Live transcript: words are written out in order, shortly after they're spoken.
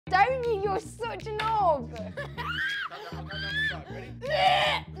Don't you? You're such a knob.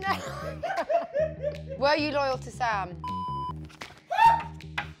 No. Were you loyal to Sam?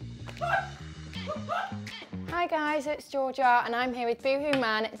 Hi guys, it's Georgia and I'm here with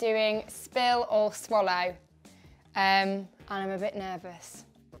boohooMAN doing Spill or Swallow. And I'm a bit nervous.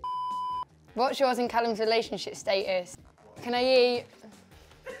 What's yours and Callum's relationship status? Can I eat?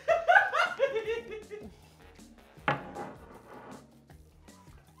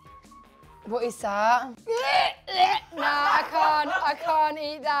 What is that? No, I can't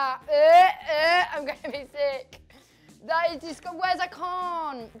eat that. I'm going to be sick. That is just, where's I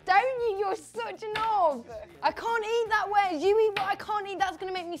can't? Don't you? You're such a knob. I can't eat that. Where's you eat what I can't eat? That's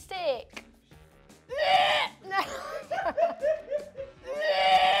going to make me sick. No.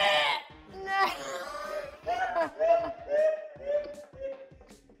 No.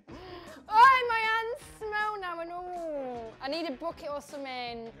 Oh, my hands smell now and all. I need a bucket or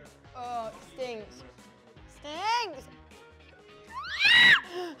something. Oh, it stinks. Stinks.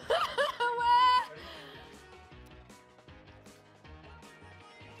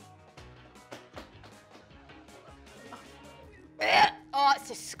 Where? Oh, it's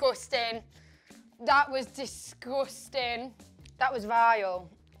disgusting. That was disgusting. That was vile.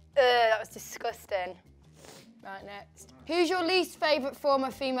 That was disgusting. Right, next. Who's your least favourite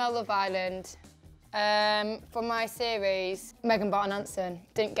former female Love Island? From my series, Megan Barton Hanson.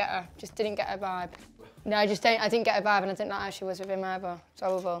 Didn't get her. Just didn't get her vibe. No, I didn't get her vibe, and I didn't like how she was with him either. It's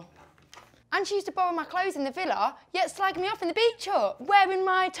horrible. And she used to borrow my clothes in the villa, yet slag me off in the beach hut, wearing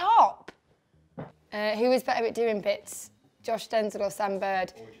my top. Who was better at doing bits? Josh Denzel or Sam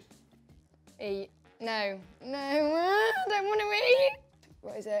Bird? Eat. No. No, I don't want to eat.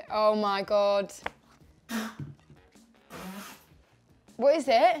 What is it? Oh my God. What is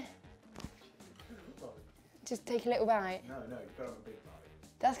it? Just take a little bite. No, you've got to have a big bite.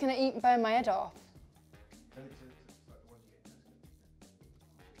 That's going to burn my head off.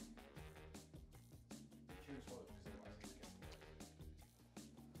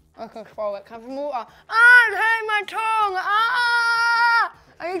 I can swallow it. Can I have some water? Ah, it hurt my tongue. Ah!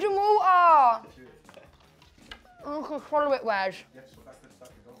 I need some water. I can swallow it, Wes.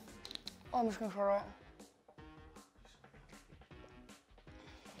 Oh, I'm just going to swallow it.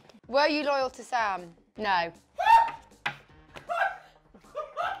 Were you loyal to Sam? No.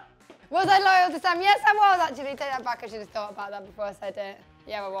 Was I loyal to Sam? Yes, I was actually. Take that back. I should have thought about that before I said it.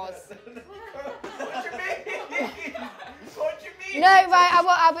 Yeah, I was. What do you mean? What do you mean? No, right,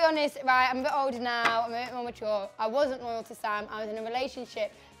 I'll be honest, right, I'm a bit older now, I'm a bit more mature. I wasn't loyal to Sam. I was in a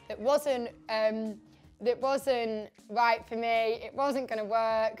relationship that wasn't right for me. It wasn't going to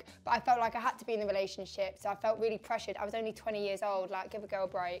work, but I felt like I had to be in the relationship, so I felt really pressured. I was only 20 years old, like, give a girl a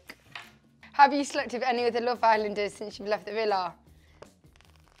break. Have you slept with any of the Love Islanders since you've left the villa?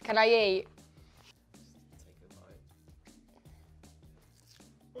 Can I eat?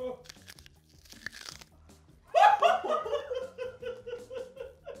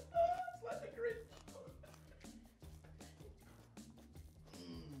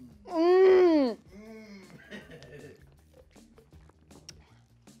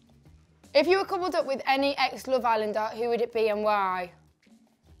 If you were coupled up with any ex-Love Islander, who would it be and why?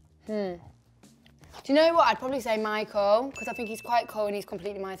 Do you know what? I'd probably say Michael, because I think he's quite cool and he's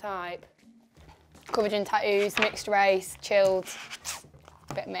completely my type. Covered in tattoos, mixed race, chilled.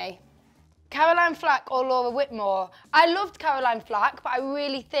 Bit me. Caroline Flack or Laura Whitmore? I loved Caroline Flack, but I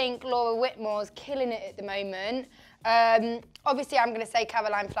really think Laura Whitmore's killing it at the moment. Obviously, I'm going to say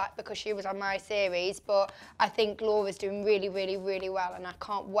Caroline Flack because she was on my series, but I think Laura's doing really, really, really well, and I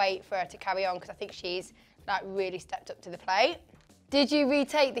can't wait for her to carry on because I think she's like really stepped up to the plate. Did you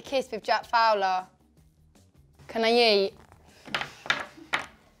retake the kiss with Jack Fowler? Can I eat?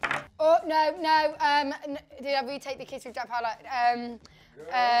 Oh, no. Did I retake the kiss with Jack Fowler?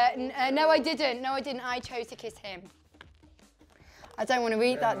 No, I didn't. No, I didn't. I chose to kiss him. I don't want to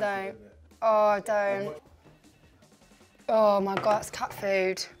eat that, though. Oh, I don't. Oh, my God, it's cat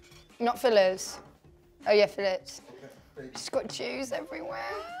food. Not fillers. Oh, yeah, fillets. It's got juice everywhere.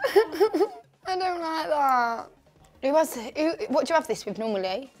 I don't like that. What do you have this with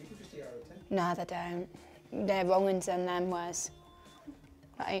normally? No, they don't. They're wrong uns and them, Wes.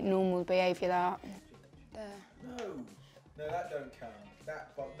 That ain't normal behaviour, that. There. No, that don't count.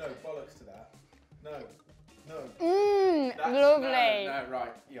 No, bollocks to that. No. Lovely. No,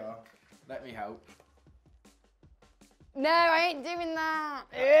 right, yeah. Let me help. No, I ain't doing that.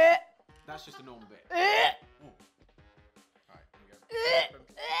 That's just a normal bit. Right, here we go.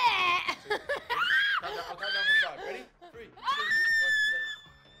 I'll count down from 5. Ready? 3, 2, 1, go.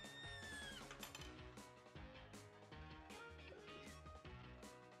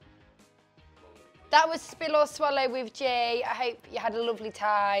 That was Spill or Swallow with G. I hope you had a lovely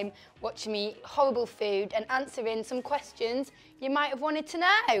time watching me eat horrible food and answering some questions you might have wanted to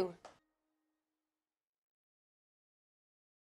know.